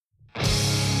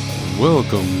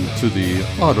Welcome to the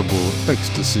Audible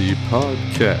Ecstasy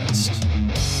Podcast.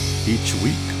 Each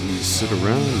week we sit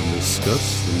around and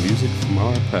discuss the music from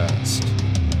our past.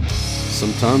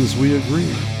 Sometimes we agree.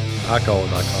 I call it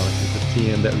iconic. It's a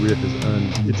 10. That riff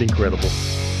is it's incredible.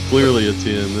 Clearly a 10.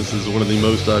 This is one of the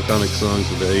most iconic songs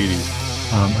of the 80s.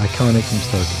 Iconic from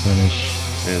start to finish.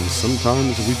 And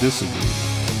sometimes we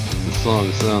disagree. This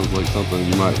song sounds like something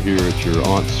you might hear at your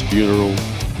aunt's funeral.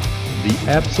 The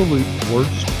absolute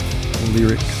worst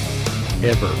lyric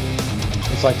ever.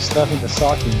 It's like stuffing the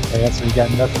sock in your pants when you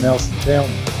got nothing else to tell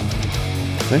me.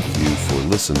 Thank you for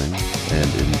listening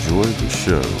and enjoy the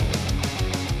show.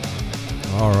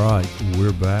 All right,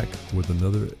 we're back with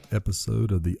another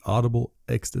episode of the Audible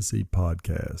Ecstasy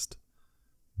Podcast.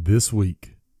 This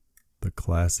week, the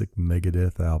classic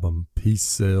Megadeth album, Peace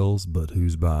Sells, But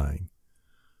Who's Buying?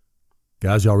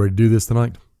 Guys, y'all ready to do this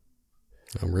tonight?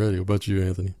 I'm ready. What about you,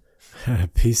 Anthony?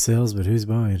 Peace sells, but who's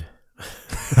buying?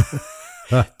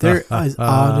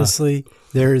 Honestly,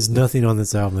 there is nothing on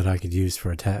this album that I could use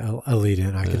for a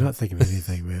lead-in. I could not think of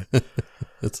anything, man.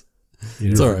 It's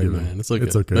all right, man. It's okay.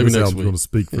 It's okay. Maybe this next album's week. going to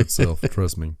speak for itself.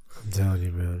 Trust me. I'm telling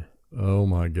you, man. Oh,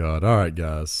 my God. All right,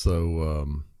 guys. So,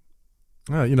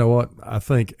 you know what? I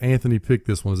think Anthony picked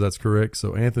this one. That's correct.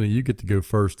 So, Anthony, you get to go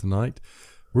first tonight.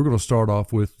 We're going to start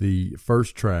off with the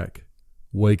first track,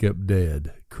 Wake Up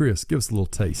Dead. Chris, give us a little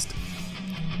taste.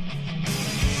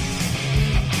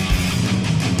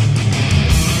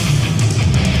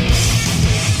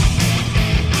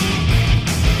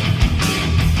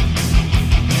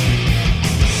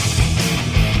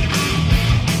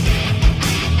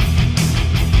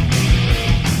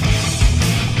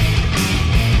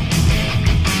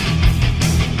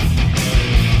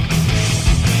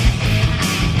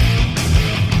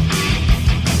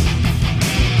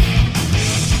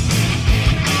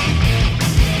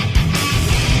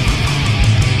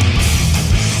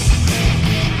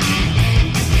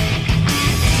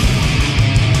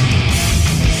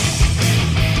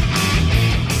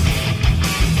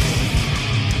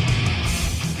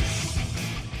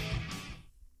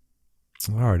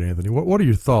 All right, Anthony, what are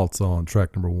your thoughts on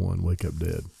track number 1, Wake Up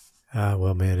Dead?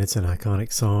 Well, man, it's an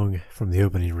iconic song from the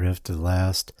opening riff to the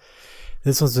last.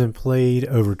 This one's been played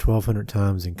over 1,200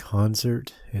 times in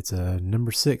concert. It's a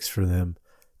number 6 for them,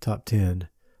 top 10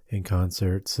 in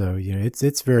concert. So,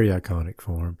 it's very iconic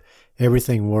for them.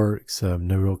 Everything works,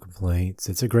 no real complaints.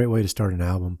 It's a great way to start an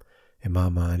album, in my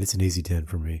mind. It's an easy 10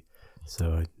 for me.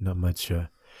 So, not much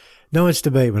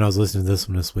debate when I was listening to this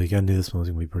one this week. I knew this one was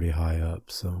going to be pretty high up.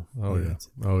 So,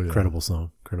 incredible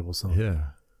song. Yeah.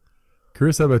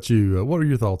 Chris, how about you? What are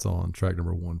your thoughts on track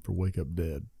number 1 for Wake Up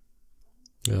Dead?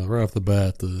 Yeah, right off the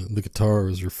bat, the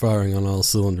guitars are firing on all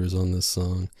cylinders on this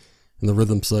song. And the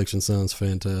rhythm section sounds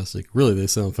fantastic. Really, they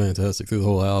sound fantastic through the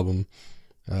whole album.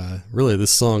 Really,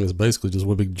 this song is basically just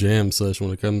one big jam session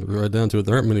when it comes right down to it.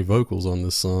 There aren't many vocals on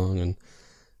this song,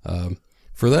 and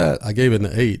for that, I gave it an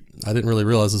 8. I didn't really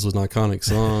realize this was an iconic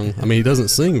song. I mean, he doesn't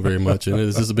sing very much in it.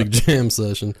 It's just a big jam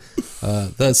session.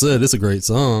 That said, it's a great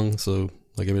song, so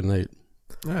I gave it an 8.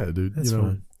 Yeah, dude. That's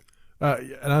fine.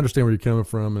 And I understand where you're coming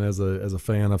from, and as a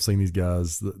fan, I've seen these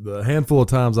guys. The handful of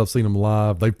times I've seen them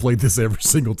live, they've played this every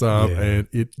single time, and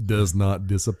it does not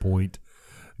disappoint,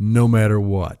 no matter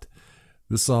what.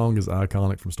 This song is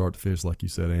iconic from start to finish, like you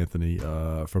said, Anthony.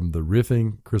 From the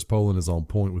riffing, Chris Poland is on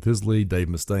point with his lead. Dave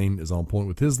Mustaine is on point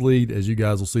with his lead. As you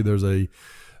guys will see,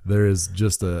 there is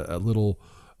just a little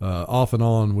off and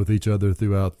on with each other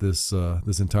throughout this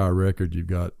entire record. You've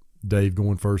got Dave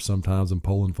going first sometimes and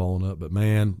Poland following up. But,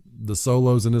 man, the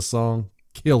solos in this song,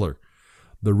 killer.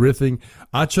 The riffing.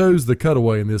 I chose the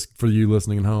cutaway in this for you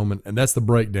listening at home, and that's the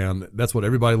breakdown. That's what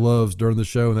everybody loves during the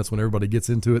show, and that's when everybody gets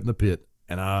into it in the pit.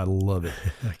 And I love it.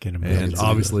 I can imagine. And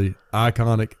obviously,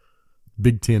 iconic,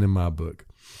 Big 10 in my book.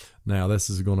 Now, this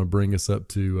is going to bring us up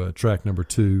to track number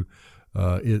 2.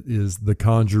 It is The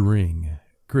Conjuring.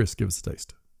 Chris, give us a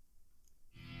taste.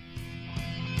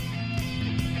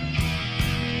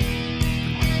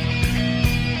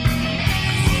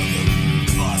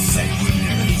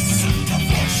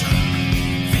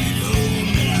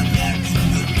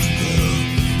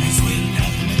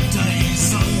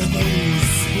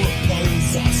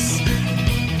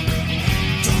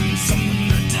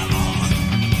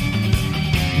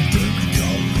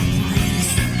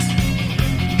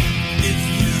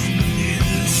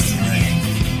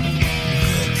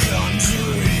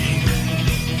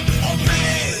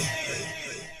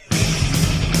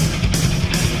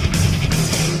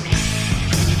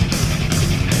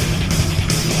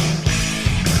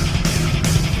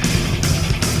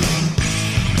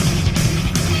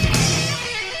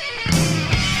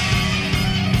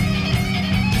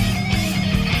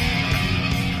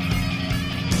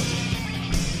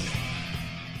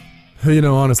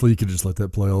 Honestly, you could just let that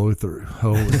play all the way through.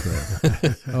 Holy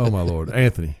crap. Oh, my Lord.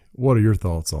 Anthony, what are your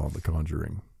thoughts on The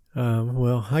Conjuring?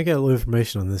 Well, I got a little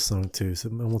information on this song too, so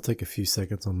I'm going to take a few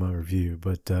seconds on my review.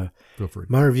 But Feel free.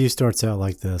 my review starts out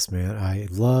like this, man. I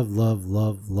love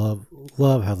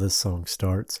how this song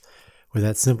starts with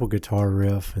that simple guitar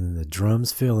riff, and then the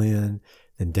drums fill in,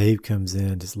 then Dave comes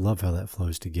in. Just love how that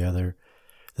flows together.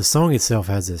 The song itself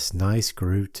has this nice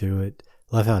groove to it.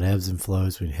 Love how it ebbs and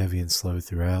flows between heavy and slow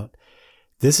throughout.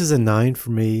 This is a 9 for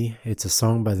me. It's a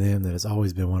song by them that has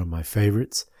always been one of my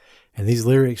favorites. And these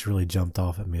lyrics really jumped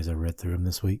off at me as I read through them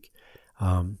this week.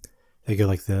 They go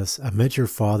like this. I met your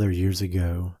father years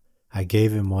ago. I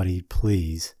gave him what he'd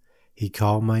please. He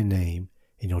called my name,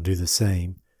 and you'll do the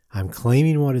same. I'm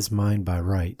claiming what is mine by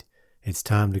right. It's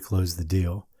time to close the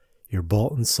deal. You're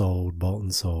bought and sold, bought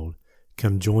and sold.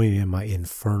 Come join me in my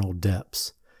infernal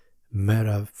depths.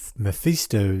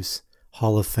 Mephisto's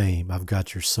Hall of Fame. I've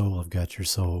got your soul, I've got your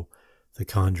soul. The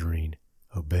Conjuring,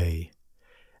 obey.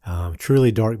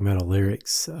 Truly dark metal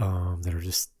lyrics that are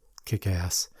just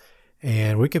kick-ass.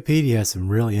 And Wikipedia has some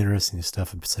really interesting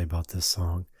stuff to say about this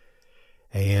song.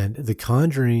 And The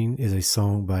Conjuring is a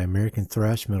song by American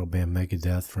thrash metal band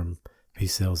Megadeth from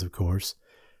Peace Sells, of course,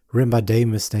 written by Dave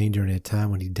Mustaine during a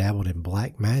time when he dabbled in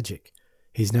black magic.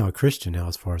 He's now a Christian now,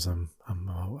 as far as I'm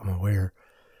aware.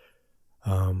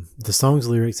 The song's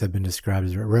lyrics have been described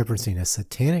as referencing a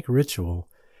satanic ritual,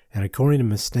 and according to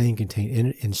Mustaine,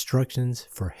 contain instructions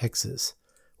for hexes,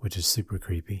 which is super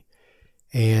creepy.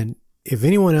 And if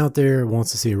anyone out there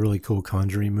wants to see a really cool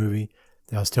Conjuring movie,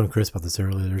 I was telling Chris about this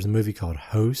earlier, there's a movie called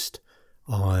Host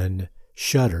on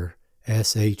Shudder,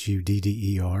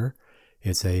 Shudder.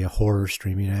 It's a horror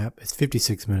streaming app. It's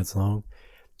 56 minutes long,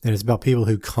 and it's about people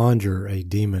who conjure a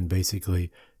demon, basically,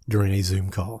 during a Zoom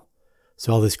call.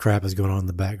 So all this crap is going on in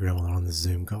the background while they're on this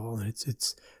Zoom call, and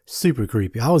it's super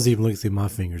creepy. I was even looking through my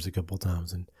fingers a couple of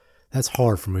times, and that's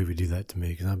hard for a movie to do that to me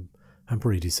because I'm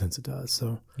pretty desensitized.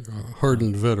 So you're a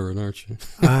hardened veteran, aren't you?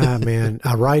 Man,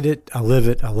 I write it, I live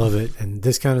it, I love it, and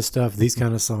this kind of stuff, these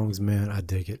kind of songs, man, I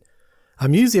dig it.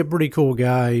 I'm usually a pretty cool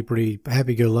guy, pretty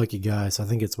happy-go-lucky guy, so I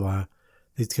think it's why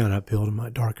these kind of appeal to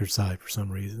my darker side for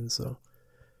some reason. So,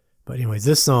 but anyways,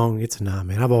 this song, it's a 9,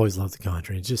 man. I've always loved The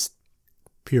Conjuring. It's just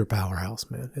pure powerhouse,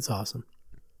 man. It's awesome.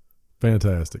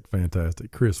 Fantastic.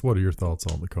 Chris, what are your thoughts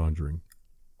on The Conjuring?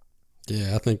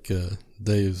 Yeah, I think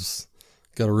Dave's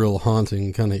got a real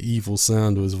haunting kind of evil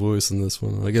sound to his voice in this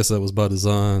one. I guess that was by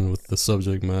design with the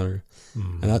subject matter.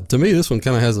 Mm-hmm. And to me, this one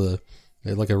kind of has a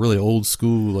really old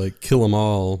school, like Kill 'Em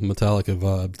All Metallica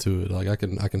vibe to it. Like I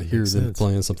can hear them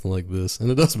playing something like this, and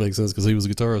it does make sense because he was a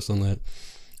guitarist on that.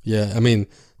 Yeah, I mean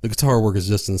the guitar work is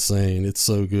just insane. It's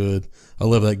so good. I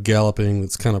love that galloping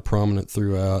that's kind of prominent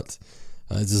throughout.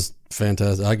 It's just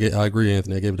fantastic. I agree,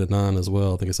 Anthony. I gave it a 9 as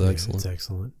well. I think it's excellent. It's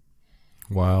excellent.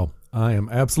 Wow. I am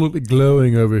absolutely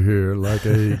glowing over here like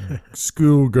a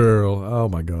schoolgirl. Oh,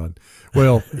 my God.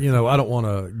 Well, I don't want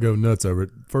to go nuts over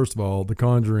it. First of all, The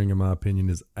Conjuring, in my opinion,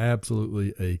 is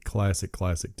absolutely a classic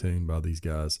tune by these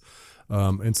guys.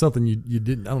 And something you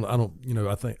didn't,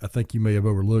 I think you may have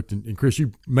overlooked. And Chris,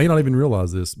 you may not even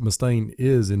realize this. Mustaine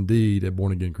is indeed a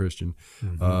born-again Christian.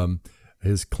 Mm-hmm.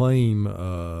 His claim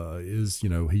is,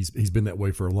 he's been that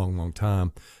way for a long, long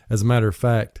time. As a matter of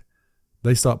fact,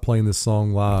 they stopped playing this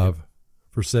song live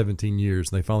for 17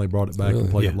 years, and they finally brought it back and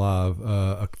played it live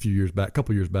a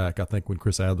couple years back, I think, when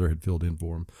Chris Adler had filled in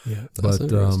for him. Yeah, that's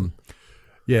interesting.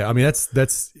 Yeah, I mean, that's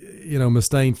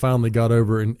Mustaine finally got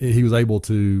over, and he was able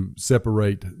to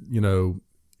separate,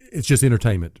 it's just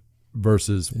entertainment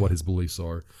versus what his beliefs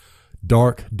are.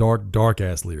 Dark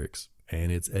ass lyrics,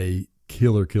 and it's a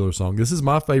killer song. This is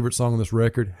my favorite song on this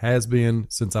record, has been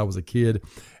since I was a kid,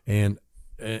 and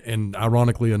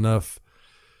ironically enough,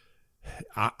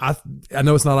 I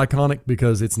know it's not iconic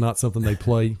because it's not something they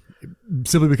play,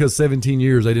 simply because 17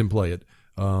 years they didn't play it.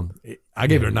 I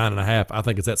gave it a 9.5. I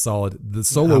think it's that solid. The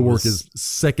solo work is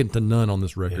second to none on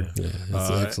this record. Yeah,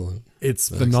 it's excellent. It's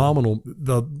phenomenal.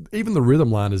 Even the rhythm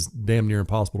line is damn near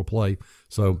impossible to play.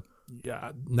 So,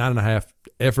 9.5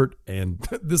 effort, and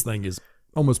this thing is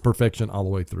almost perfection all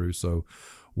the way through. So,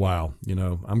 wow,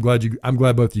 I'm glad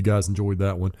both of you guys enjoyed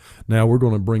that one. Now we're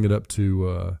going to bring it up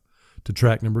to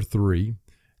track number 3.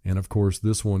 And of course,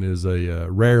 this one is a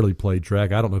rarely played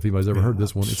track. I don't know if anybody's ever heard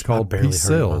this one. It's called Peace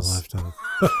Sells.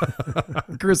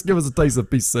 Chris, give us a taste of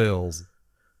Peace Sells.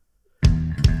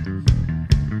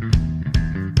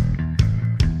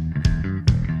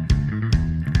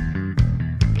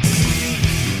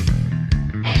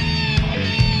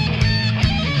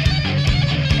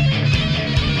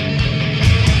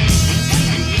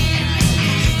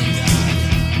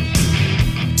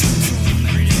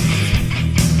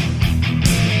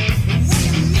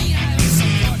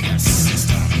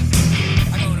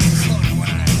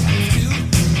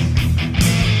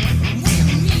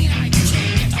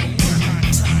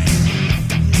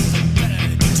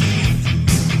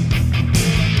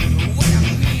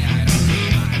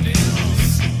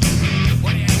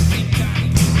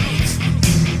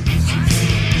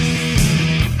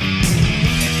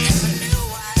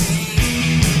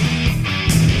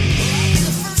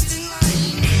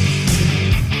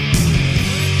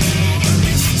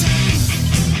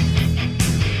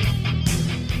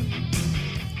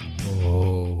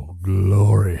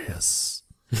 glorious.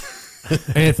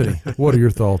 Anthony, what are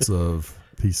your thoughts of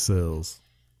Peace Sells?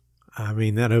 I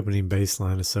mean, that opening bass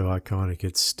line is so iconic.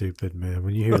 It's stupid, man.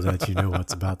 When you hear that, you know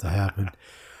what's about to happen.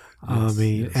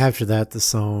 After that, the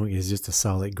song is just a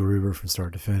solid groover from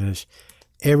start to finish.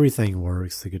 Everything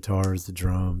works. The guitars, the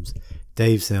drums.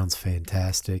 Dave sounds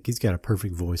fantastic. He's got a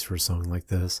perfect voice for a song like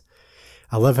this.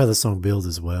 I love how the song builds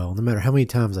as well. No matter how many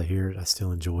times I hear it, I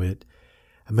still enjoy it.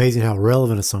 Amazing how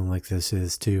relevant a song like this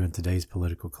is, too, in today's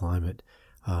political climate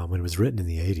when it was written in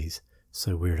the 80s.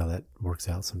 So weird how that works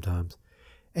out sometimes.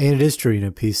 And it is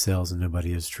true, Peace sells and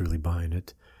nobody is truly buying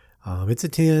it. It's a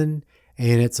 10,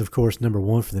 and it's, of course, number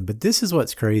 1 for them. But this is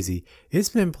what's crazy. It's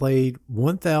been played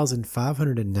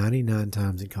 1,599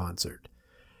 times in concert.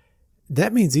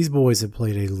 That means these boys have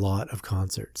played a lot of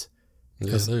concerts.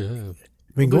 Yes, they have.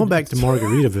 I mean, going back to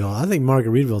Margaritaville, I think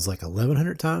Margaritaville is like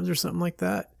 1,100 times or something like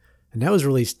that. And that was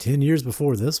released 10 years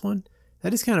before this one.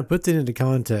 That just kind of puts it into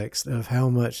context of how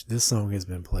much this song has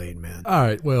been played, man. All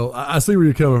right. Well, I see where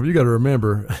you're coming from. You got to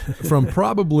remember, from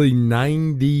probably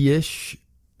 90-ish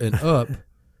and up,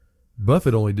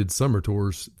 Buffett only did summer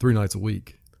tours 3 nights a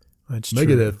week. That's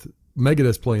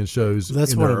Megadeth's playing shows in their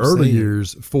what I'm early saying.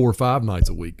 years 4 or 5 nights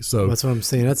a week. So That's what I'm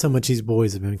saying. That's how much these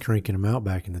boys have been cranking them out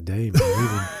back in the day,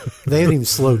 man. They haven't even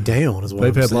slowed down, is what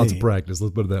they've I'm had saying. lots of practice.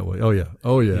 Let's put it that way.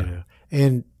 Oh, yeah.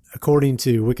 And according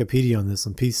to Wikipedia on this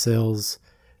one, Peace sells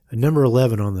number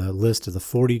 11 on the list of the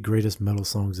 40 greatest metal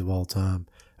songs of all time,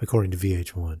 according to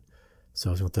VH1. So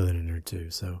I was going to throw that in there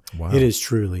too. So Wow. It is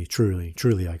truly, truly,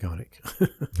 truly iconic.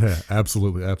 Yeah,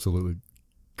 absolutely, absolutely.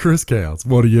 Chris Counts,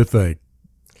 what do you think?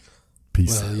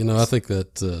 Peace. Well, I think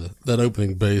that that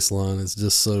opening bass line is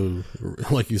just so,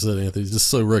 like you said, Anthony, it's just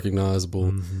so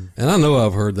recognizable. Mm-hmm. And I know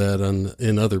I've heard that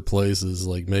in other places,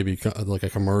 like maybe like a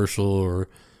commercial or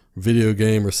video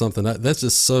game or something. That's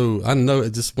just so, I know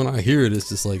it just, when I hear it, it's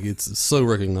just like, it's so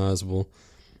recognizable.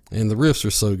 And the riffs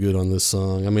are so good on this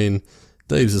song. I mean,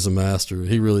 Dave's just a master.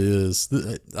 He really is.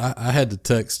 I had to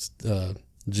text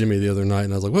Jimmy the other night,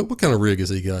 and I was like, what kind of rig has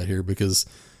he got here? Because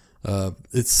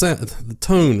the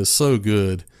tone is so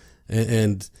good,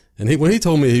 and when he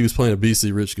told me he was playing a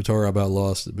BC Rich guitar, I about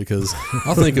lost it, because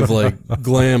I think of like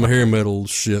glam hair metal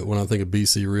shit when I think of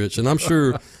BC Rich, and I'm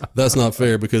sure that's not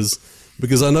fair because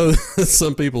I know that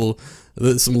some people,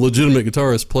 that some legitimate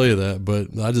guitarists play that, but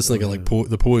I just think of like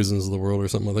the Poisons of the world or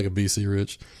something. I think of BC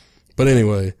Rich, but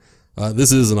anyway,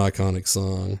 this is an iconic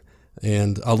song.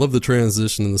 And I love the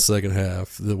transition in the second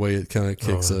half, the way it kind of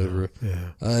kicks over. Yeah.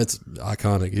 It's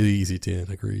iconic. Easy 10,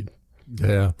 agreed.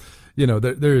 Yeah.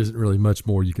 There isn't really much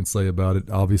more you can say about it.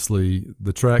 Obviously,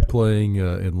 the track playing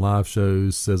in live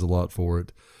shows says a lot for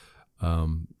it.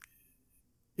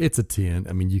 It's a 10.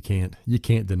 I mean, you can't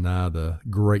deny the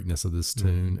greatness of this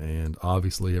tune. And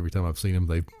obviously, every time I've seen them,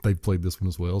 they've played this one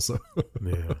as well. So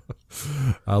Yeah.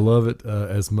 I love it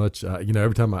as much.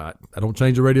 Every time I don't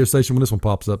change the radio station when this one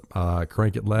pops up, I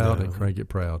crank it loud and crank it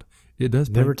proud. It does.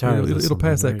 Never tire of this It'll one,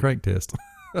 pass that right? crank test.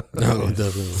 No,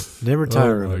 definitely. Never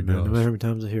tire Oh, of my it, man. No gosh. matter how many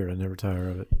times I hear it, I never tire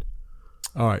of it.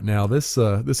 All right, now this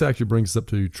actually brings us up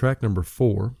to track number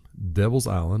 4, Devil's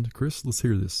Island. Chris, let's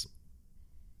hear this.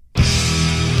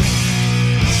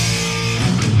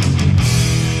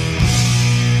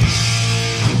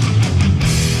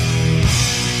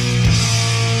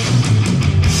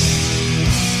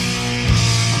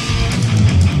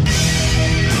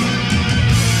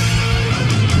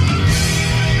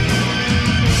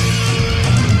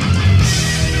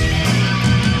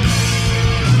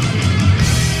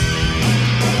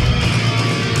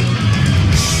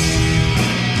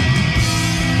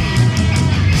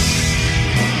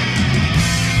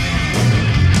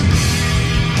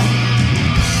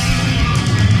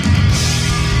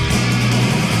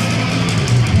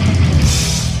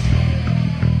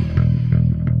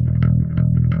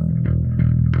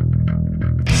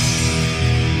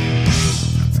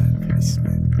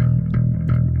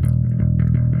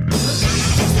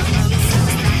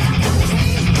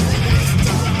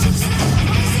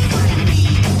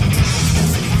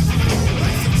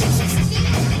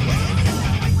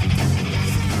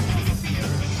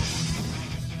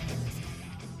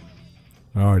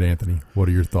 All right, Anthony, what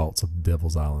are your thoughts of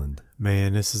Devil's Island?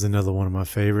 Man, this is another one of my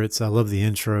favorites. I love the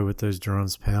intro with those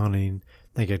drums pounding.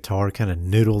 The guitar kind of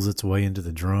noodles its way into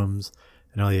the drums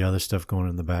and all the other stuff going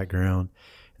in the background.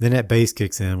 And then that bass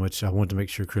kicks in, which I want to make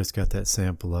sure Chris got that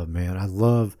sample of, man. I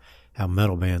love how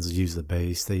metal bands use the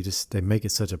bass. They make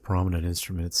it such a prominent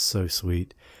instrument. It's so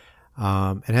sweet.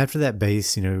 And after that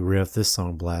bass, riff, this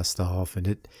song blasts off, and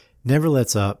it never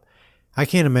lets up. I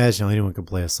can't imagine how anyone could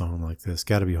play a song like this.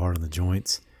 Got to be hard on the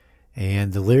joints.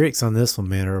 And the lyrics on this one,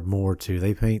 man, are more too.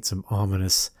 They paint some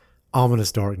ominous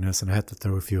ominous darkness, and I have to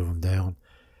throw a few of them down.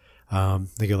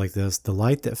 They go like this. The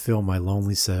light that filled my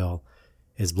lonely cell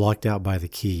is blocked out by the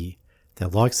key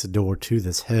that locks the door to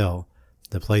this hell,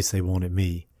 the place they wanted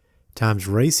me. Time's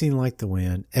racing like the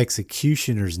wind,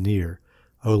 executioner's near.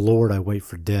 O Lord, I wait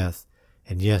for death,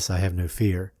 and yes, I have no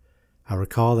fear. I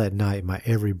recall that night my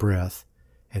every breath,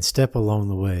 and step along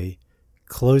the way,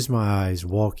 close my eyes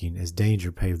walking as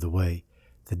danger paved the way.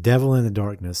 The devil in the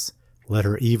darkness, let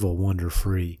her evil wander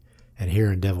free, and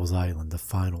here in Devil's Island, the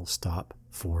final stop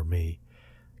for me.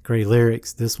 Great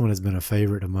lyrics. This one has been a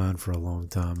favorite of mine for a long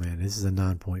time, man. This is a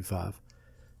 9.5.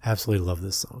 Absolutely love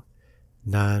this song.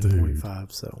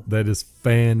 9.5. So that is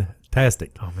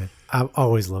fantastic. Oh man, I've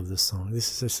always loved this song.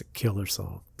 This is just a killer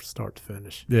song, start to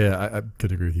finish. Yeah, I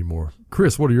couldn't agree with you more.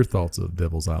 Chris, what are your thoughts of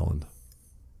Devil's Island?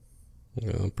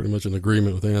 Yeah, I'm pretty much in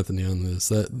agreement with Anthony on this.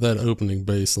 That opening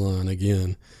bass line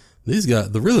again. These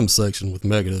guys, the rhythm section with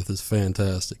Megadeth is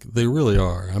fantastic. They really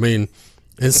are. I mean,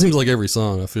 it seems like every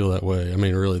song I feel that way. I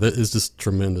mean, really, that is just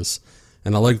tremendous.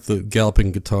 And I like the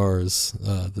galloping guitars.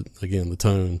 Again, the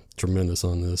tone, tremendous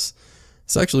on this.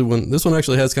 It's actually this one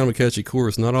actually has kind of a catchy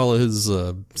chorus. Not all of his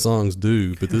songs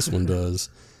do, but this one does.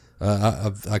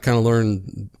 I kind of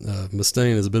learned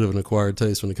Mustaine is a bit of an acquired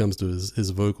taste when it comes to his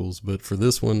vocals, but for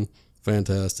this one,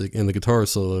 fantastic. And the guitar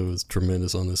solo is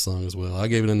tremendous on this song as well. I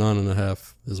gave it a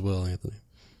 9.5 as well, Anthony.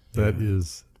 That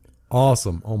is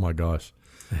awesome. Oh my gosh.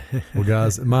 Well,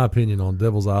 guys, in my opinion on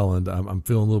Devil's Island, I'm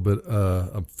feeling a little bit,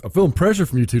 I'm feeling pressure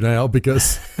from you two now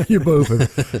because you both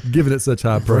have given it such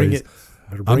high praise.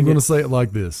 I'm going to say it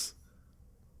like this.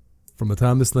 From the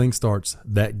time this thing starts,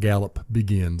 that gallop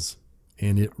begins,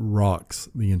 and it rocks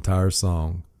the entire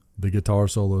song. The guitar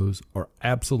solos are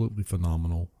absolutely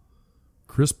phenomenal.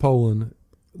 Chris Poland,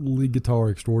 lead guitar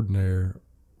extraordinaire,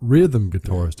 rhythm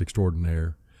guitarist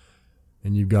extraordinaire,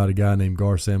 and you've got a guy named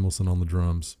Gar Samuelson on the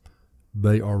drums.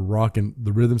 They are rocking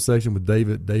the rhythm section with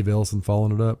Dave Ellison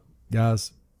following it up.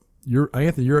 Guys,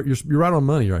 Anthony, you're right on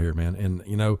money right here, man. And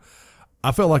you know,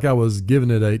 I felt like I was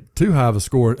giving it a too high of a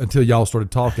score until y'all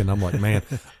started talking. I'm like, man,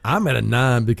 I'm at a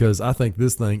 9 because I think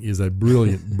this thing is a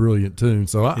brilliant, brilliant tune.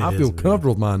 So I feel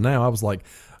comfortable with mine now. I was like,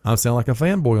 I sound like a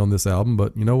fanboy on this album,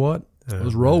 but you know what?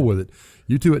 Let's roll with it.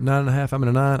 You two at 9.5, I'm at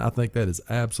a 9. I think that is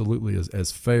absolutely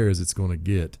as fair as it's going to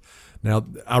get. Now,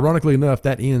 ironically enough,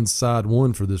 that ends side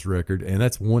 1 for this record, and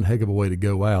that's one heck of a way to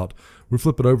go out. We'll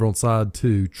flip it over on side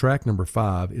 2, track number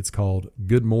 5. It's called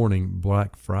Good Morning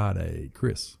Black Friday.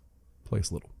 Chris, play us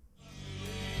a little.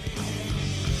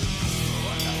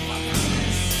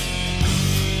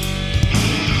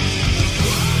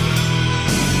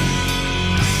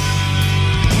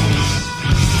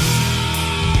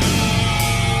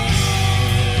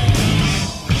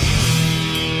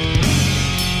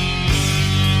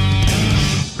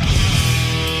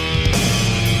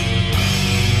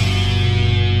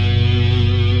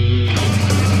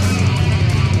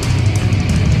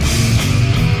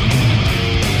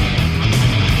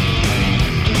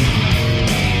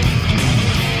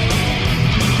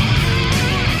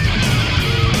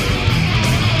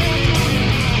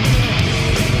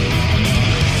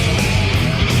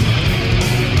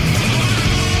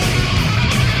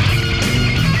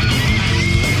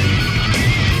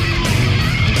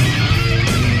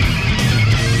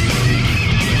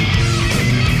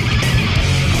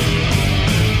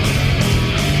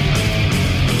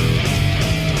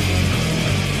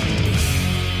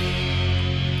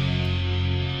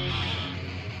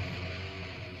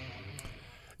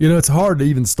 You know, it's hard to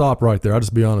even stop right there. I'll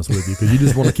just be honest with you because you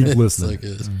just want to keep listening.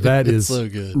 That is so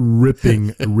good.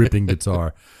 ripping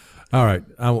guitar. All right,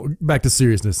 back to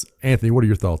seriousness. Anthony, what are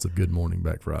your thoughts of Good Morning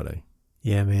Black Friday?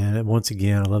 Yeah, man. Once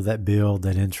again, I love that build,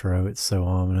 that intro. It's so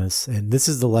ominous. And this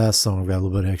is the last song I've got a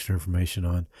little bit of extra information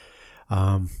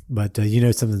on. But you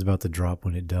know something about the drop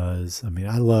when it does. I mean,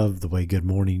 I love the way Good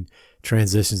Morning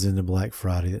transitions into Black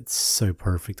Friday. It's so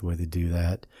perfect the way they do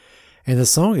that. And the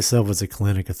song itself is a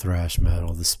clinic of thrash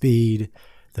metal. The speed,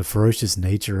 the ferocious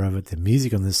nature of it, the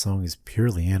music on this song is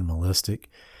purely animalistic.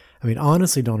 I mean,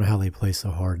 honestly, don't know how they play so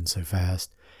hard and so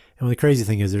fast. And the crazy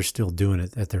thing is they're still doing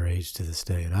it at their age to this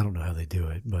day, and I don't know how they do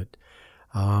it. But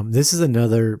this is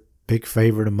another big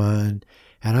favorite of mine,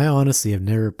 and I honestly have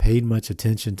never paid much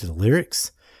attention to the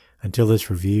lyrics until this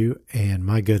review, and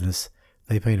my goodness,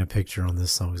 they paint a picture on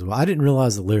this song as well. I didn't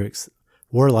realize the lyrics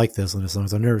were like this on the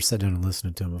songs. I've never sat down and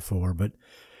listened to them before, but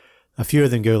a few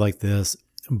of them go like this.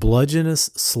 Bludgeonous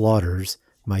slaughters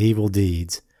my evil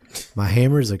deeds. My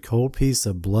hammer's a cold piece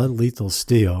of blood-lethal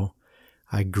steel.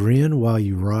 I grin while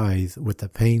you writhe with the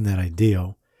pain that I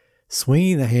deal.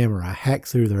 Swinging the hammer, I hack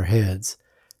through their heads.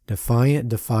 Defiant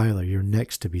defiler, you're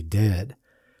next to be dead.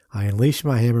 I unleash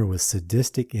my hammer with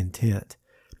sadistic intent,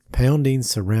 pounding,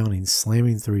 surrounding,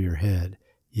 slamming through your head.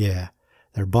 Yeah,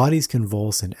 their bodies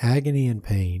convulse in agony and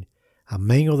pain. I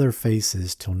mangle their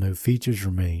faces till no features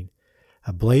remain.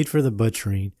 A blade for the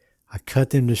butchering, I cut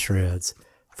them to shreds.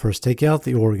 First take out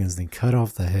the organs, then cut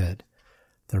off the head.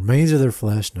 The remains of their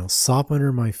flesh now sop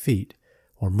under my feet,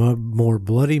 or more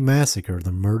bloody massacre,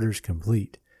 the murder's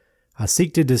complete. I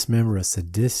seek to dismember a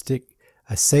sadist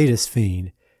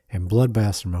fiend, and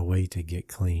bloodbath my way to getting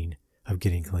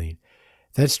clean.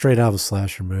 That's straight out of a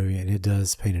slasher movie, and it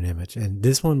does paint an image. And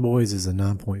this one, boys, is a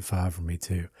 9.5 for me,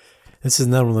 too. This is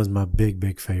another one of those my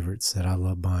big favorites that I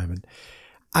love by him. And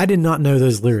I did not know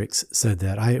those lyrics said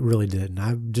that. I really didn't.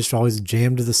 I just always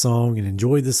jammed to the song and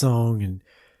enjoyed the song, and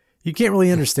you can't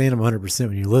really understand them 100%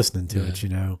 when you're listening to it, you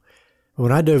know. But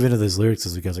when I dove into those lyrics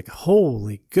this week, I was like,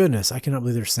 holy goodness, I cannot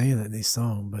believe they're saying that in these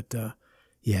songs. But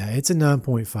yeah, it's a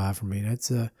 9.5 for me.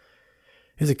 It's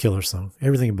a killer song.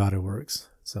 Everything about it works.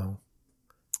 So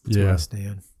that's where I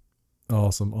stand.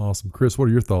 Awesome. Chris, what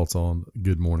are your thoughts on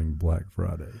Good Morning Black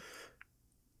Friday?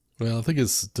 Well, I think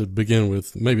it's, to begin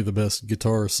with, maybe the best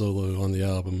guitar solo on the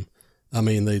album. I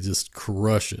mean, they just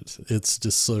crush it. It's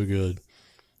just so good.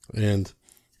 And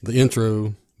the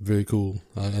intro, very cool.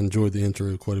 I enjoyed the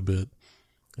intro quite a bit.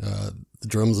 The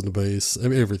drums and the bass,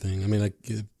 everything. I mean,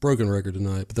 broken record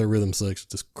tonight, but their rhythm section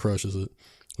just crushes it.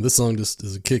 This song just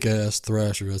is a kick-ass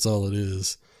thrasher. That's all it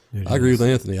is. I agree with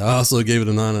Anthony. I also gave it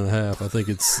a 9.5. I think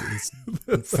it's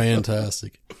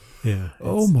fantastic. Yeah.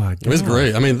 Oh my God. It's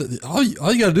great. I mean, all you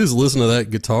got to do is listen to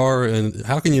that guitar, and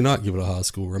how can you not give it a high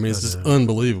score? I mean, it's just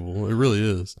unbelievable. It really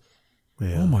is.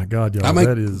 Yeah. Oh my God, y'all. I mean,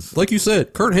 that is, like you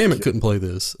said, Kurt Hammett couldn't play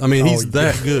this. I mean, he's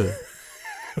that good.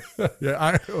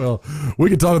 Yeah. Well, we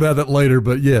can talk about that later,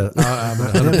 but yeah,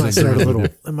 that might start a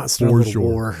little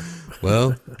war.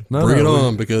 Well, bring it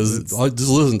on, because I'll just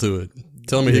listen to it.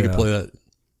 Tell me he could play that.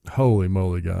 Holy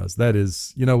moly, guys. That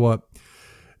is, you know what?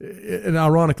 And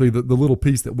ironically, the little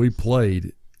piece that we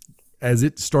played, as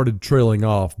it started trailing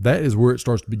off, that is where it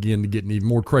starts to begin to get even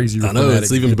more crazy. I know,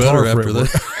 it's even better after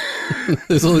that.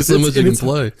 There's only so much you can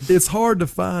play. It's hard to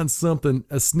find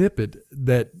a snippet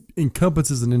that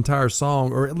encompasses an entire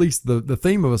song, or at least the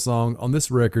theme of a song on this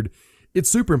record. It's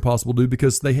super impossible to do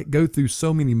because they go through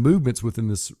so many movements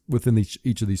within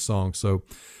each of these songs. So,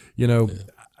 you know,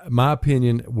 my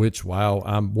opinion, which, wow,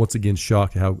 I'm once again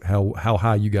shocked how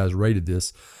high you guys rated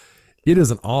this. It is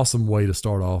an awesome way to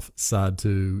start off side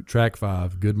 2, track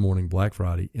 5, Good Morning Black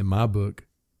Friday. In my book,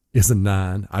 is a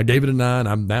 9. I gave it a 9.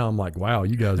 I'm like, wow,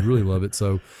 you guys really love it.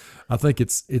 So I think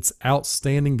it's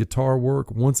outstanding guitar work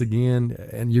once again,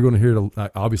 and you're going to hear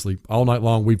it obviously all night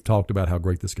long. We've talked about how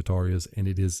great this guitar is, and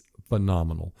it is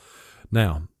phenomenal.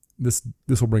 Now, this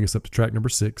will bring us up to track number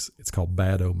 6. It's called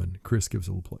Bad Omen. Chris, give us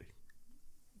a little play.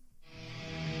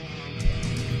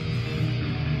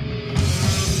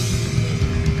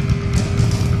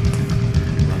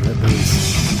 Love that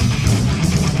bass.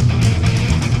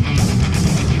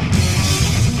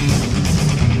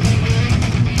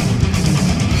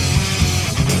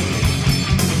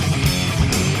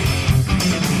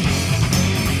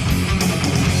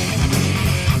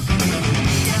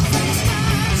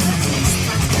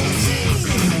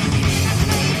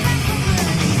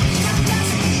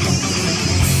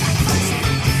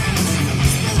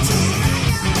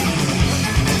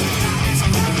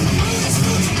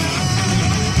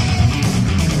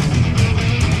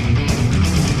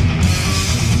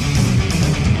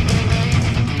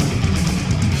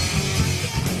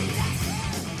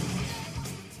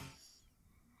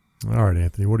 All right,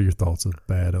 Anthony, what are your thoughts of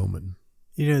Bad Omen?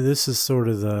 You know, this is sort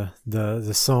of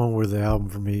the song where the album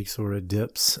for me sort of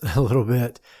dips a little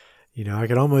bit. You know, I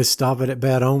could almost stop it at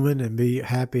Bad Omen and be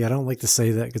happy. I don't like to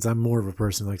say that because I'm more of a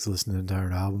person who likes to listen to the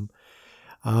entire album.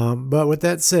 But with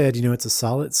that said, you know, it's a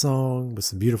solid song with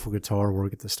some beautiful guitar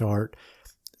work at the start,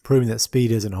 proving that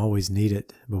speed isn't always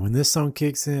needed. But when this song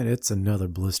kicks in, it's another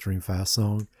blistering fast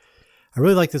song. I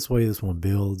really like this way this one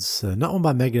builds. Not one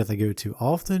by Megadeth I go to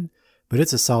often, but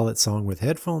it's a solid song. With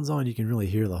headphones on, you can really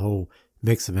hear the whole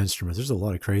mix of instruments. There's a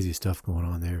lot of crazy stuff going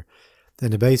on there.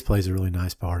 And the bass plays a really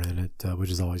nice part in it, which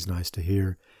is always nice to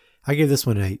hear. I give this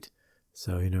one an 8.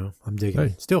 So, you know, I'm digging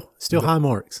it. Still high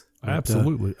marks. But,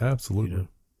 absolutely. You know,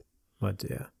 but,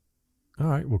 yeah. All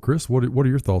right. Well, Chris, what are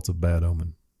your thoughts of Bad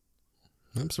Omen?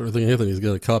 I'm sort of thinking Anthony's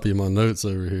got a copy of my notes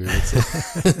over here.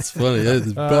 It's funny.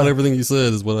 About everything you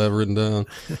said is what I've written down.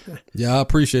 Yeah, I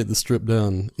appreciate the stripped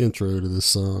down intro to this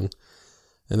song.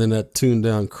 And then that tuned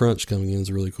down crunch coming in is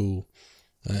really cool.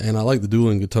 And I like the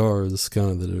dueling guitars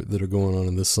kind of that are going on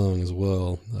in this song as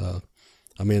well.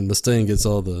 I mean, Mustaine gets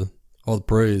all the all the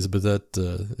praise, but that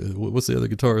what's the other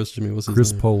guitarist, Jimmy? What's his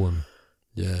Chris name? Poland.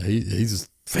 Yeah, he's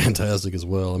fantastic as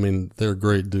well. I mean, they're a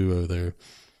great duo there.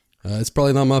 It's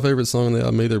probably not my favorite song on the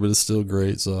album either, but it's still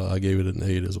great, so I gave it an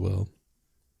 8 as well.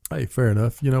 Hey, fair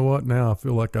enough. You know what? Now I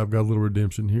feel like I've got a little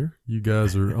redemption here. You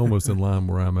guys are almost in line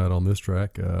where I'm at on this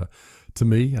track. To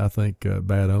me, I think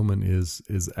Bad Omen is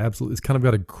absolutely. It's kind of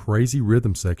got a crazy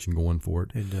rhythm section going for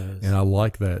it. It does, and I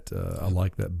like that. I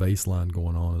like that bass line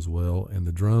going on as well, and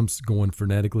the drums going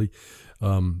frenetically.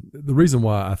 The reason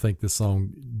why I think this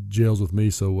song gels with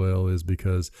me so well is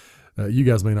because you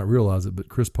guys may not realize it, but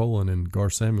Chris Poland and Gar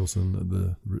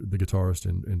Samuelson, the guitarist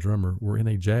and drummer, were in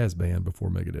a jazz band before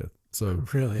Megadeth. So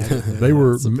really, they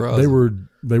were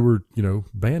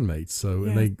bandmates. So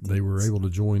Yeah, and they were able to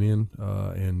join in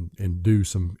and do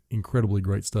some incredibly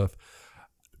great stuff.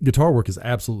 Guitar work is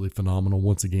absolutely phenomenal.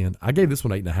 Once again, I gave this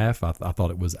one 8.5. I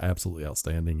thought it was absolutely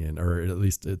outstanding, or at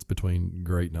least it's between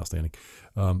great and outstanding.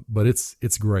 But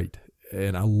it's great,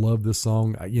 and I love this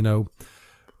song.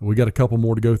 We got a couple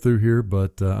more to go through here,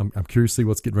 but I'm curious to see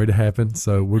what's getting ready to happen.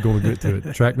 So we're going to get to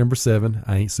it. Track number 7,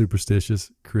 I Ain't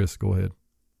Superstitious. Chris, go ahead.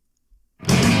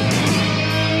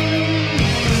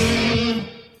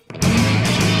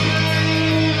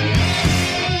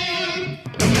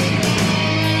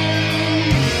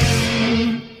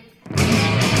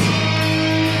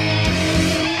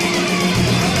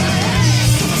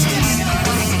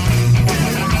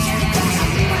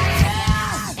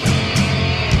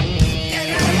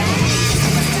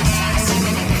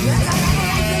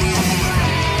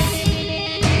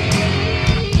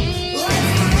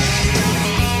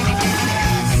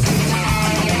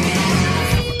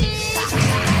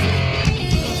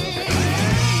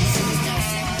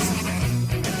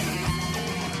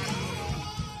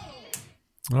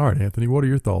 All right, Anthony, what are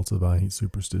your thoughts of I Ain't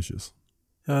Superstitious?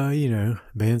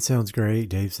 Band sounds great.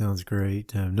 Dave sounds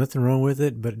great. Nothing wrong with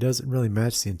it, but it doesn't really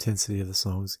match the intensity of the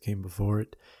songs that came before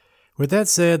it. With that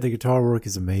said, the guitar work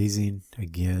is amazing.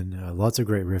 Again, lots of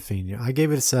great riffing. I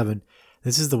gave it a 7.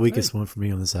 This is the weakest one for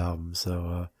me on this album,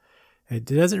 so it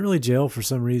doesn't really gel for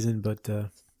some reason, but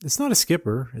it's not a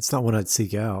skipper. It's not one I'd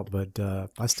seek out, but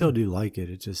I still do like it.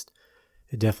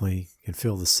 It definitely can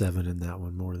feel the 7 in that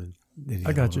one more than any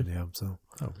I got other you. one. Yeah, so.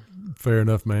 Fair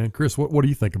enough, man. Chris, what do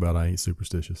you think about I Ain't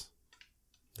Superstitious?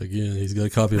 Again, he's got a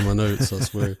copy of my notes, I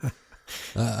swear.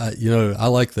 I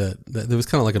like that. There was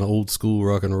kind of like an old school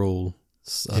rock and roll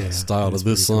style to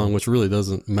this song, cool. which really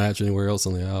doesn't match anywhere else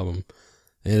on the album.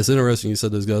 And it's interesting you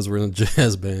said those guys were in a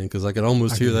jazz band, because I could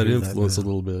almost hear that influence a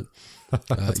little bit.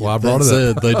 That's why I brought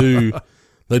it up.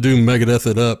 They do Megadeth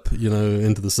it up,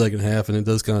 into the second half, and it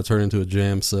does kind of turn into a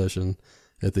jam session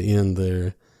at the end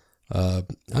there. I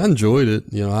enjoyed it.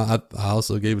 I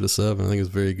also gave it a 7. I think it's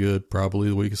very good. Probably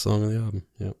the weakest song on the album.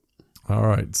 Yep. All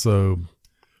right. So,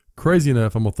 crazy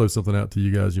enough, I'm going to throw something out to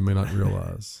you guys you may not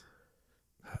realize.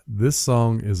 This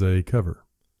song is a cover.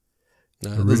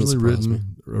 Originally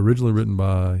written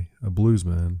by a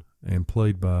bluesman and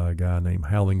played by a guy named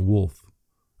Howling Wolf.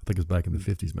 I think it was back in the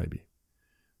 50s maybe.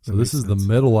 So this is the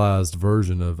metalized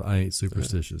version of I Ain't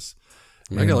Superstitious.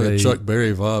 I got like a Chuck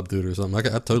Berry vibe to it or something.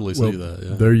 I totally see that.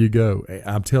 Yeah. There you go.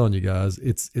 I'm telling you guys,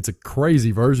 it's a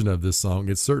crazy version of this song.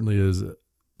 It certainly is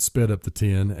sped up to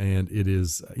 10, and it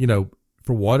is,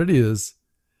 for what it is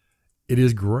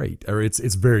great, or it's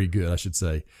very good, I should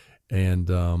say. And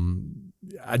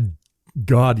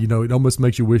it almost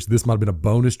makes you wish this might have been a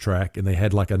bonus track and they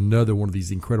had like another one of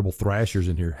these incredible thrashers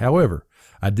in here. However,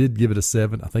 I did give it a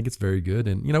 7. I think it's very good.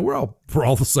 And, we're all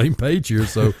the same page here.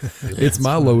 So it's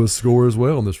my lowest score as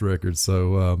well on this record.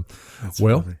 So,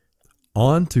 funny.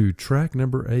 On to track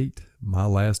number 8, My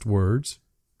Last Words.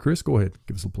 Chris, go ahead.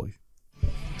 Give us a play.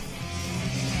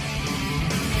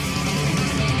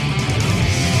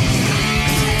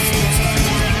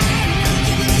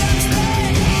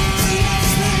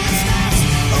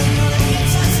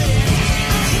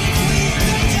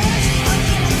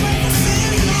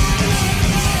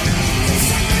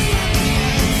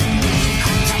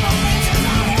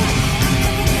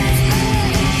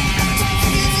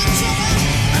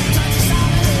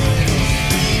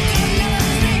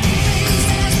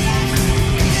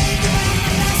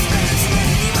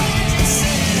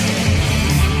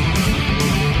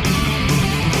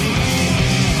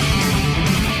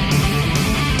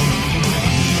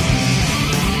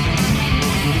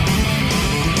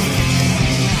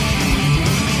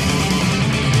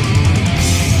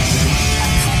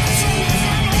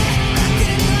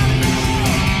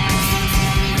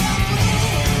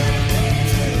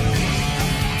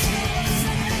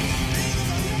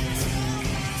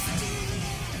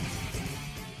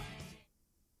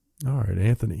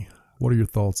 Anthony, what are your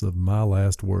thoughts of My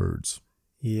Last Words?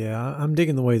 Yeah, I'm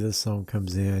digging the way this song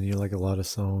comes in. Like a lot of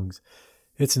songs.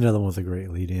 It's another one with a great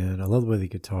lead in. I love the way the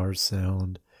guitars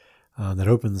sound that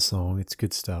open the song. It's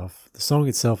good stuff. The song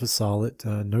itself is solid.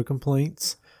 No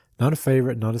complaints. Not a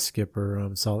favorite, not a skipper.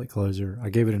 Solid closer. I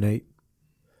gave it an 8.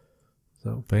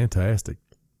 So Fantastic.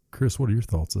 Chris, what are your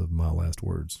thoughts of My Last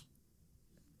Words?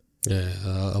 Yeah,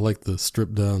 I like the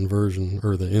stripped down version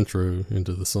or the intro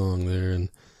into the song there, and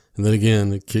then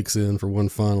again it kicks in for one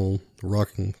final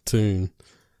rocking tune.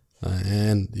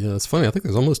 And it's funny. I think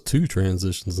there's almost 2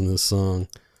 transitions in this song.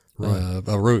 Right.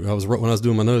 When I was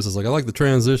doing my notes, I was like, I like the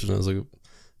transition. I was like, a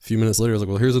few minutes later, I was like,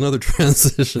 well, here's another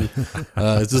transition.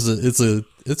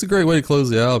 It's a great way to close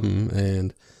the album.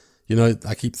 And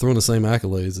I keep throwing the same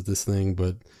accolades at this thing,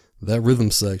 but that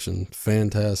rhythm section,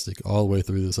 fantastic all the way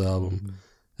through this album. Mm-hmm.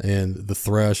 And the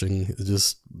thrashing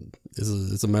it's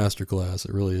a masterclass.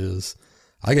 It really is.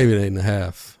 I gave it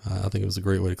 8.5. I think it was a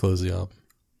great way to close the album.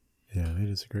 Yeah, it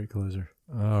is a great closer.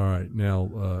 All right.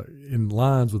 Now, in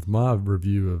lines with my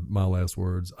review of My Last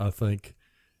Words, I think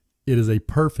it is a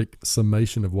perfect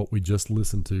summation of what we just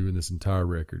listened to in this entire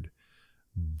record.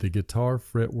 The guitar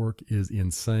fretwork is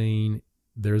insane.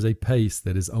 There's a pace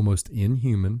that is almost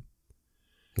inhuman.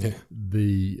 Yeah.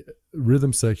 The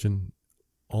rhythm section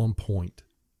on point.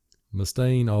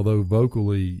 Mustaine, although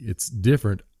vocally it's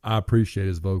different, I appreciate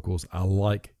his vocals. I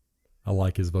like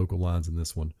his vocal lines in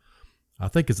this one. I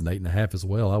think it's an 8.5 as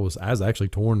well. I was actually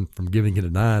torn from giving it a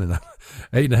 9, and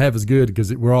 8.5 is good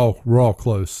because we're all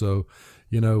close. So,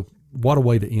 what a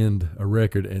way to end a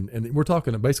record. And we're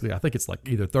talking basically, I think it's like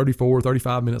either 34,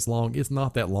 35 minutes long. It's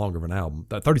not that long of an album,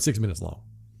 36 minutes long.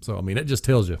 So, I mean, it just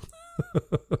tells you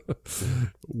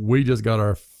we just got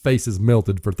our faces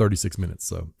melted for 36 minutes.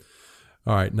 So,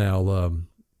 all right, now,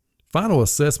 final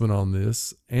assessment on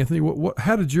this. Anthony,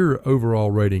 how did your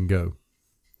overall rating go?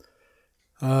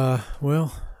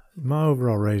 Well, my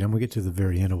overall rating, I'm going to get to the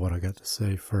very end of what I got to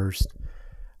say first.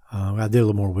 I did a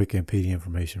little more Wikipedia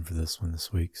information for this one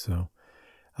this week. So,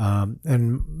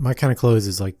 and my kind of close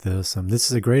is like this.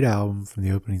 This is a great album from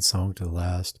the opening song to the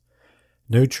last.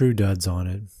 No true duds on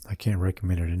it. I can't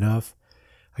recommend it enough.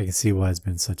 I can see why it's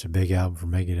been such a big album for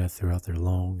Megadeth throughout their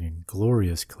long and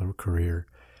glorious career.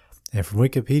 And from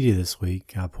Wikipedia this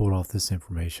week, I pulled off this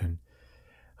information.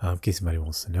 In case somebody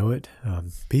wants to know it,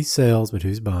 Peace Sells, But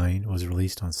Who's Buying was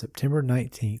released on September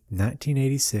 19th,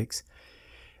 1986,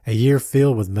 a year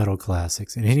filled with metal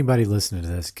classics. And anybody listening to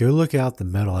this, go look out the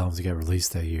metal albums that got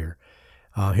released that year.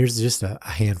 Here's just a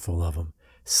handful of them.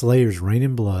 Slayer's Rain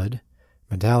and Blood,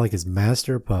 Metallica's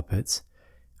Master of Puppets,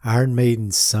 Iron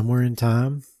Maiden's Somewhere in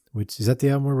Time, which is that the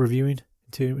album we're reviewing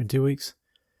in 2 weeks?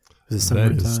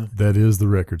 That is the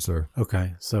record, sir.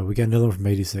 Okay, so we got another one from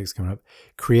 86 coming up.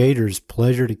 Creator's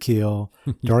Pleasure to Kill,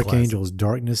 Dark Angels,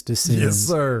 Darkness Descends. Yes,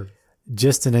 sir.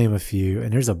 Just to name a few,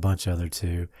 and there's a bunch other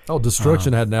too. Oh,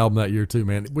 Destruction had an album that year too,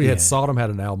 man. We had Sodom had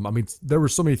an album. I mean, there were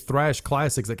so many thrash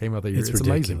classics that came out that year. It's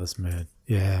ridiculous, amazing, man.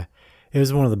 Yeah, it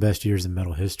was one of the best years in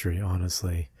metal history,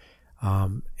 honestly.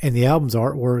 And the album's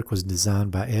artwork was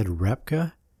designed by Ed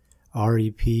Repka,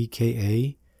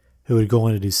 R-E-P-K-A, who would go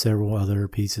on to do several other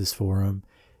pieces for him.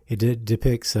 It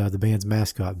depicts the band's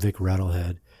mascot, Vic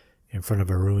Rattlehead, in front of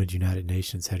a ruined United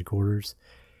Nations headquarters.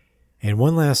 And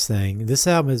one last thing, this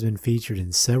album has been featured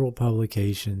in several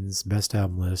publications' best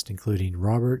album list, including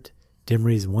Robert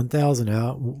Dimery's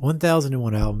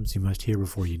 1001 Albums You Must Hear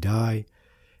Before You Die,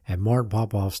 and Martin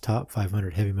Popoff's Top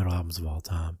 500 Heavy Metal Albums of All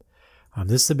Time.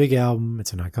 This is a big album.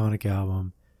 It's an iconic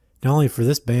album, not only for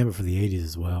this band, but for the 80s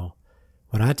as well.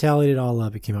 When I tallied it all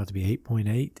up, it came out to be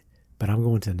 8.8, but I'm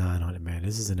going to 9 on it, man.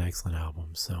 This is an excellent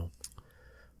album, so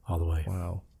all the way.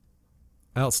 Wow.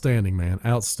 Outstanding, man.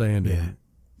 Outstanding. Yeah.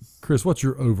 Chris, what's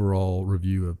your overall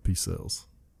review of Peace Sells?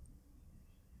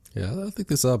 Yeah, I think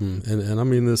this album, and I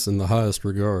mean this in the highest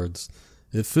regards,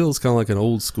 it feels kind of like an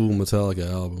old school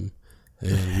Metallica album.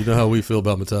 And you know how we feel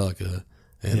about Metallica.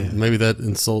 And maybe that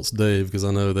insults Dave because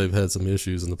I know they've had some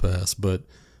issues in the past, but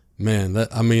man, that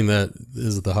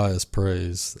is the highest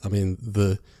praise. I mean,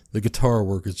 the guitar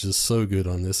work is just so good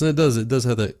on this, and it does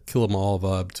have that Kill 'Em All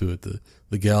vibe to it.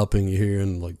 The galloping you hear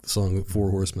in like the song "Four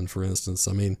Horsemen," for instance.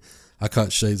 I mean, I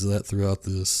caught shades of that throughout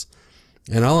this,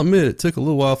 and I'll admit it took a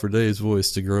little while for Dave's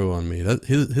voice to grow on me. That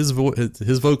his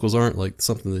vocals aren't like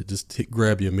something that just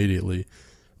grab you immediately,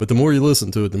 but the more you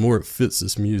listen to it, the more it fits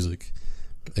this music,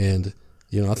 and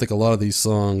I think a lot of these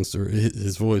songs, or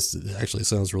his voice actually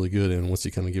sounds really good in once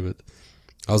you kind of give it.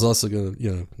 I was also going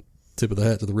to, tip of the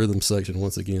hat to the rhythm section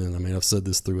once again. I mean, I've said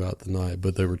this throughout the night,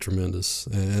 but they were tremendous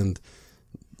and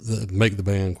make the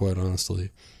band, quite honestly.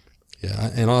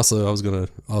 Yeah, and also I was gonna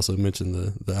also mention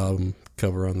the album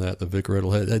cover on that, the Vic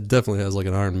Riddle. It definitely has like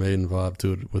an Iron Maiden vibe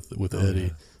to it with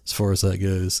Eddie, as far as that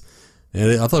goes.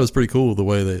 And I thought it was pretty cool the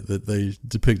way that they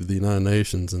depicted the United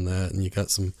Nations in that, and you got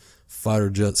some fighter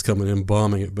jets coming in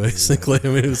bombing it basically. I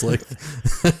mean, it was like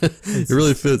it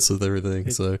really fits with everything.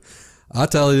 So I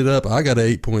tallied it up. I got an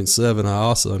 8.7. I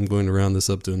also am going to round this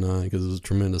up to a 9 because it was a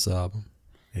tremendous album.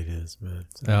 It is, man.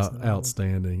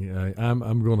 Outstanding. I'm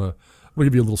gonna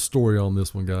give you a little story on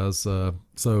this one, guys.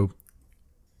 So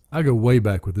I go way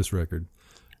back with this record,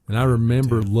 and I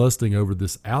remember lusting over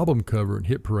this album cover in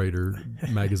Hit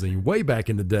Parader magazine way back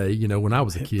in the day. You know, when I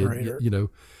was a kid. Parader. You know,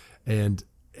 and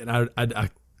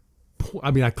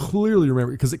I mean, I clearly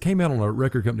remember because it came out on a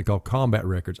record company called Combat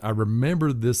Records. I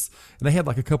remember this, and they had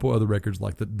like a couple other records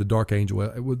like the Dark Angel.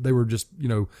 They were just, you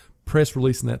know, press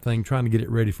releasing that thing, trying to get it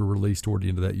ready for release toward the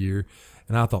end of that year.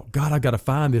 And I thought, God, I got to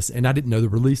find this. And I didn't know the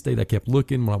release date. I kept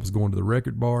looking when I was going to the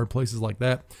record bar and places like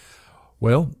that.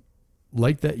 Well,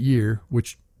 late that year,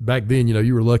 which back then, you know,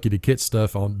 you were lucky to catch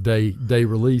stuff on day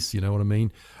release, you know what I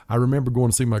mean? I remember going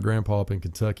to see my grandpa up in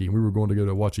Kentucky, and we were going to go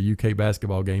to watch a UK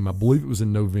basketball game. I believe it was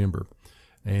in November.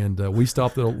 And we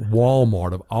stopped at a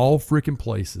Walmart of all freaking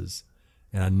places,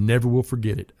 and I never will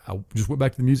forget it. I just went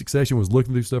back to the music section, was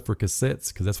looking through stuff for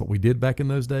cassettes, because that's what we did back in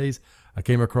those days. I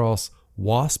came across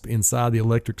Wasp Inside the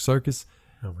Electric Circus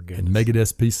Oh my and goodness.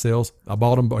 Megadeth's Peace Cells. I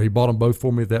bought them. He bought them both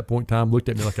for me at that point in time. Looked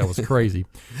at me like I was crazy,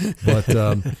 but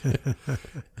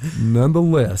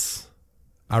nonetheless,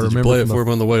 I Did remember you play it from for him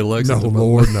on the way to No, Lexington?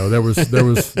 Lord, no. There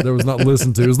was not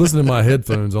listened to. It was listening to my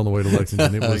headphones on the way to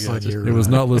Lexington. It was On your, it was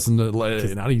not listening to.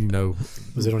 And I didn't even know.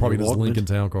 Was it on probably your just Walkman? Lincoln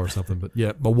Town Car or something? But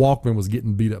yeah, my Walkman was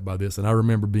getting beat up by this, and I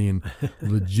remember being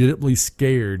legitimately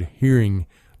scared hearing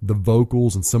the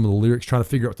vocals and some of the lyrics, trying to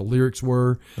figure out what the lyrics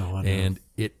were, Oh, I know. and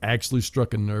it actually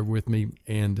struck a nerve with me.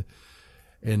 And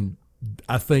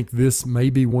I think this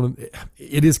may be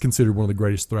it is considered one of the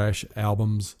greatest thrash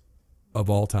albums of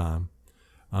all time.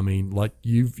 I mean, like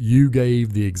you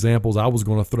gave the examples I was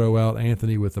going to throw out,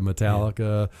 Anthony, with the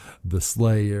Metallica, the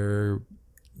Slayer,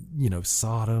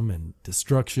 Sodom and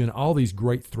Destruction. All these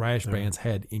great thrash bands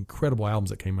had incredible albums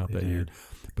that came out that year.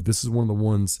 But this is one of the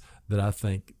ones that I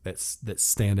think that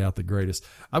stand out the greatest.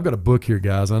 I've got a book here,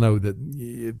 guys. I know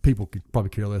that people could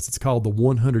probably care less. It's called The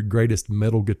 100 Greatest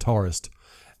Metal Guitarist.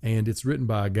 And it's written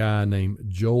by a guy named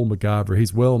Joel McIver.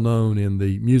 He's well known in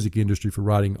the music industry for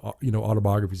writing,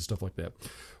 autobiographies and stuff like that.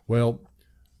 Well,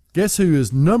 guess who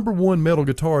is number one metal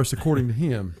guitarist according to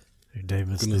him? Dave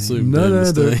Gonna Mustaine. assume None Dave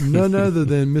other, Mustaine. none other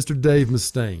than Mr. Dave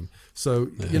Mustaine. So,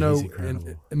 he's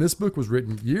incredible. and this book was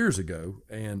written years ago,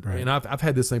 and I've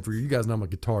had this thing for you guys know I'm a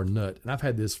guitar nut, and I've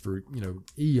had this for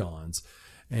eons,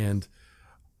 and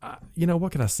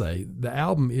what can I say? The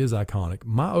album is iconic.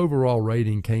 My overall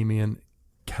rating came in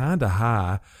kind of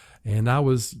high, and I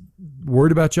was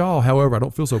worried about y'all. However, I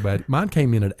don't feel so bad. Mine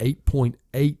came in at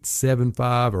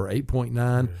 8.875 or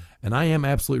 8.9, and I am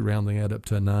absolutely rounding that up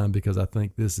to a 9 because I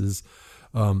think this is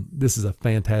a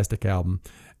fantastic album.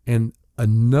 And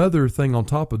another thing on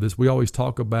top of this, we always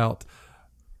talk about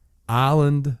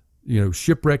island,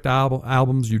 shipwrecked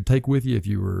albums you'd take with you if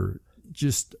you were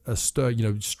just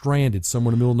stranded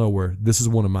somewhere in the middle of nowhere. This is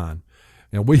one of mine.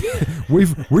 And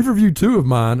we've reviewed 2 of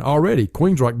mine already,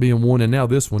 Queensryche being one, and now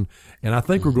this one. And I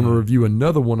think we're going to review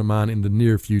another one of mine in the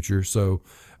near future. So,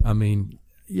 I mean,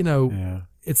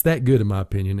 it's that good in my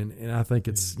opinion, and I think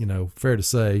it's fair to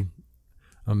say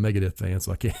I'm a Megadeth fan,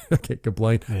 so I can't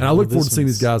complain. Yeah, and I look well, forward to seeing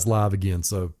this these guys live again.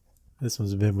 So This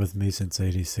one's been with me since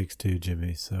 '86 too,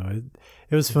 Jimmy. So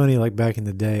it was funny. Like back in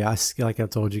the day, like I've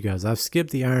told you guys, I've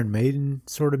skipped the Iron Maiden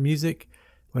sort of music.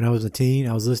 When I was a teen,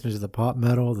 I was listening to the pop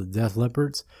metal, the Def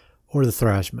Leppards, or the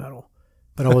thrash metal.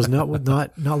 But I was not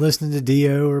listening to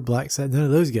Dio or Black Sabbath, none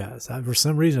of those guys. For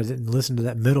some reason, I didn't listen to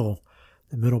the middle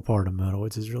part of metal,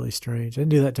 which is really strange. I didn't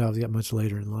do that till I got much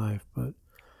later in life. But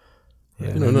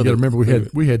yeah, you got to remember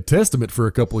we had Testament for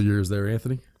a couple of years there,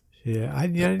 Anthony. yeah, I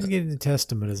didn't get into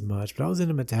Testament as much, but I was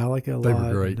into Metallica a lot. They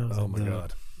were great. And I was Oh my into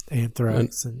God.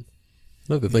 Anthrax and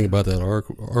Another thing about that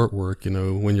artwork,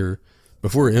 when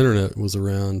before internet was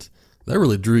around, that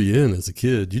really drew you in as a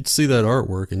kid. You'd see that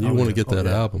artwork and you want to get that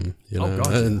album,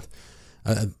 gotcha. And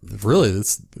really,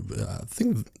 I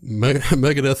think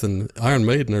Megadeth and Iron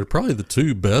Maiden are probably the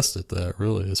 2 best at that,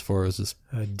 really, as far as just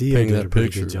Dio painting did that a pretty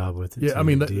picture. good job with it. Yeah, too. I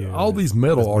mean, Dio all with- these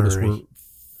metal with artists Murray. were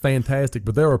fantastic,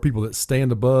 but there are people that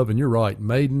stand above, and you're right,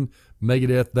 Maiden,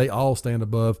 Megadeth, they all stand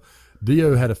above.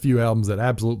 Dio had a few albums that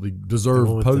absolutely The one deserve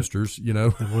with posters, The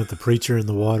one with the preacher in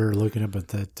the water looking up at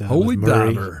that Holy with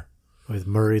Murray, Diver. With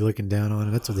Murray looking down on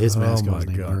him. That's what his mascot was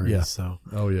named, God, Murray. yeah. So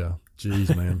Oh, yeah.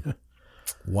 Jeez, man.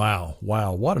 Wow.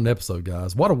 What an episode,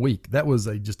 guys. What a week. That was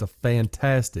just a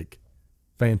fantastic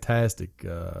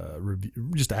review,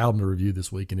 just album to review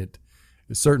this week. And it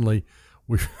certainly,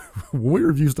 when we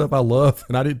review stuff I love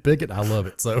and I didn't pick it, I love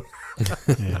it. So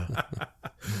Yeah.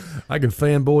 I can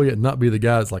fanboy it and not be the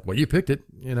guy that's like, well, you picked it,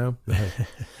 you know.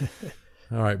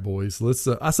 All right, boys. Let's.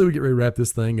 I say we get ready to wrap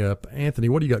this thing up. Anthony,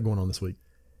 what do you got going on this week?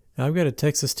 I've got a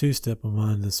Texas two-step on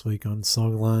mine this week on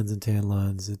Song Lines and Tan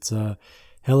Lines. It's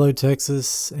Hello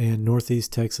Texas and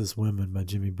Northeast Texas Women by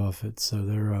Jimmy Buffett. So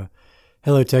they're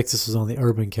Hello Texas was on the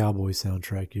Urban Cowboy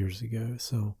soundtrack years ago.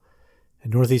 So,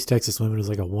 and Northeast Texas Women was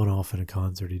like a one-off in a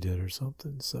concert he did or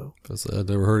something. So I'd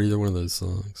never heard either one of those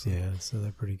songs. yeah, so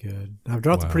they're pretty good. I've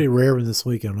dropped a pretty rare one this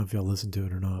week. I don't know if y'all listened to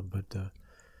it or not, but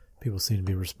people seem to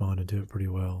be responding to it pretty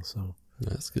well. So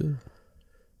That's good.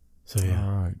 So yeah,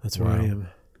 all right. that's where I am.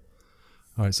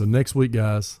 All right, so next week,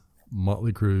 guys,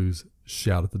 Motley Crue's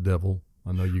 "Shout at the Devil."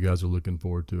 I know you guys are looking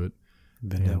forward to it.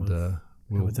 Been with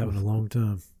that one a long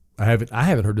time. I haven't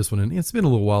heard this one, and it's been a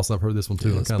little while since I've heard this one too.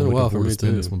 Yeah, I'm it's kind of been a while looking forward to for me spin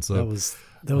too. this one. So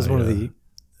That was one of the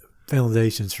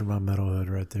foundations for my metalhood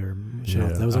right there. Yeah,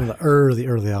 That was one of the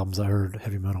early albums I heard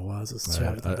heavy metal wise.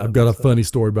 I've got a funny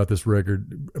story about this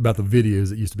record, about the videos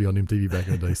that used to be on MTV back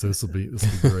in the day. So this will be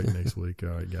great next week. All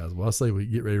right, guys. Well, I say we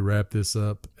get ready to wrap this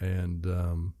up, and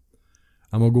I'm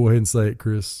gonna go ahead and say it,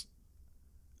 Chris.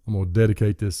 I'm gonna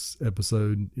dedicate this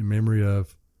episode in memory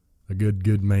of a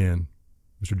good man,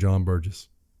 Mr. John Burgess.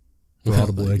 For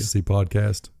Audible Ecstasy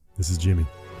Podcast, this is Jimmy.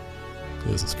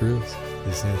 This is Chris.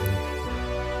 This is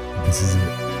Anthony. This is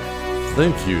it.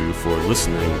 Thank you for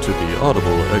listening to the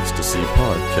Audible Ecstasy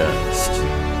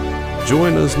Podcast.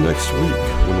 Join us next week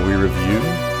when we review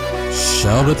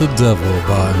Shout at the Devil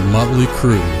by Motley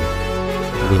Crue.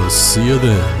 We'll see you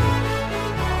then.